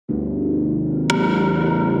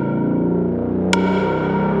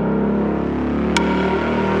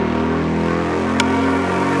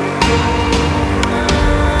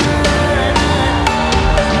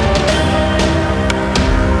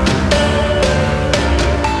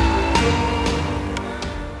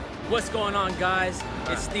going on, guys?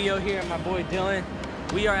 It's Theo here and my boy Dylan.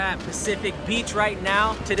 We are at Pacific Beach right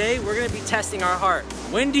now. Today we're gonna be testing our heart.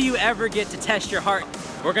 When do you ever get to test your heart?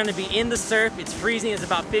 We're gonna be in the surf. It's freezing. It's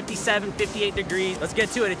about 57, 58 degrees. Let's get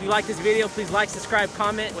to it. If you like this video, please like, subscribe,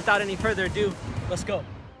 comment. Without any further ado, let's go.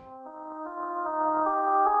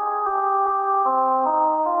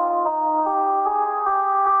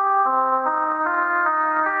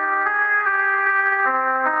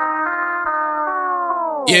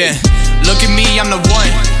 Yeah, look at me, I'm the one.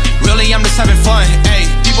 Really, I'm just having fun. Ayy,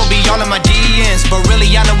 people be all in my DMs, but really,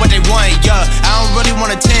 I know what they want. Yeah, I don't really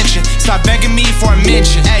want attention. Stop begging me for a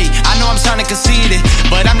mention. Ayy, I know I'm sounding conceited,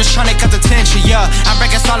 but I'm just trying to cut the tension. Yeah, I'm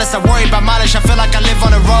breaking solace. I worry about mileage. I feel like I live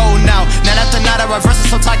on the road now. Night after night, I reverse it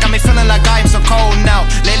so tight, got me feeling like I am so cold now.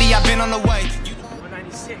 Lately, I've been on the way.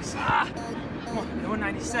 196. Come on,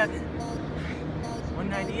 197.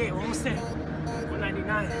 198. We're almost there.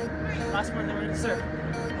 199. Last one, then we're in the surf.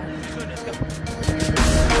 Let's go.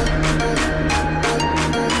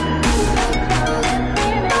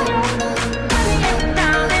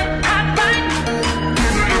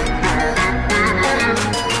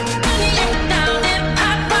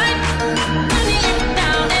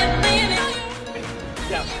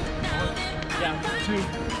 Down. 2,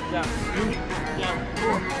 down, 3, down,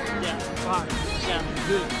 4, down, 5, down,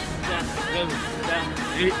 6, down, 7, down,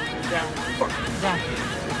 8, down, 4, down,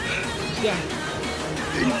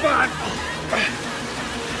 85.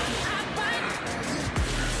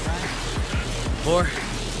 4,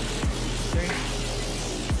 3.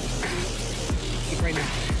 Keep right now.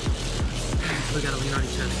 We gotta lean on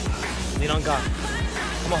each other. Lean on God.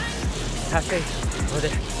 Come on. Have faith. Over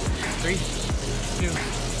there. 3, 2,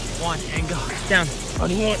 1, and go. Down.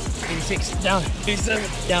 81. 86. Down.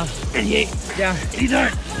 87. Down. 88. Down.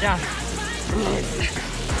 89. Down.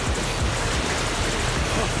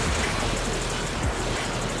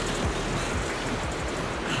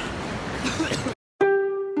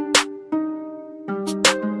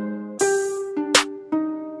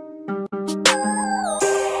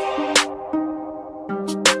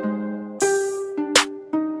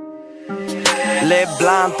 Led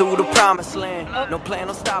blind through the promised land. No plan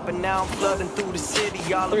on stopping now. I'm flooding through the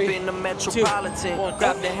city. All up in the metropolitan.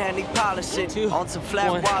 Grab the handy, polish it. On some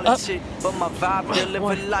flat wallet shit. But my vibe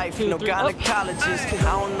deliver life. No gynecologist. I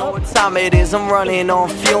don't know what time it is. I'm running on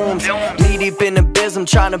fumes. Knee deep in the biz. I'm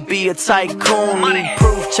trying to be a tycoon. Need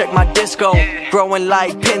proof. Check my disco. Growing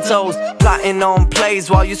like pintos. Plotting on plays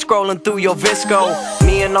while you scrolling through your Visco.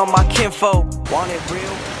 Me and all my kinfolk. Want it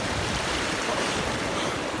real?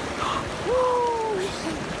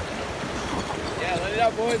 Let it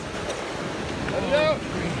out, boys. Let it out.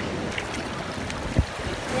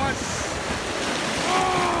 1.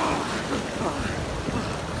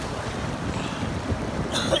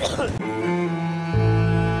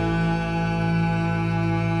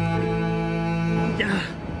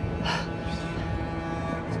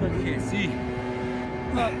 Can't see.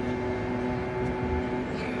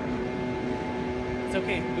 It's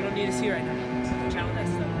okay. We don't need to see right now. Channel that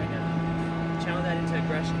stuff right now. Channel that into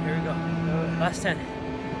aggression. Here we go. Last 10.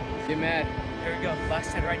 Get mad. Here we go.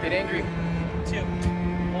 Last 10 right now. Get angry. 3, 2,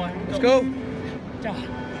 1. Let's go. Down.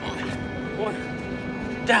 1.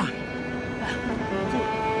 Down. 2.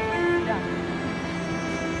 Down.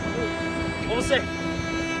 Almost there.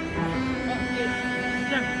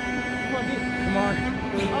 Down. Come on, dude. Come on.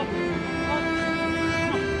 Up.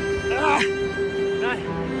 Come on.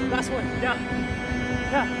 9. Last one. Down.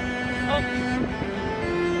 Down. Up.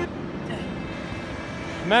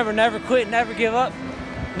 Remember, never quit, never give up,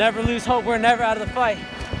 never lose hope. We're never out of the fight.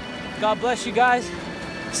 God bless you guys.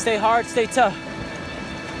 Stay hard, stay tough.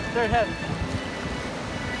 Third heaven.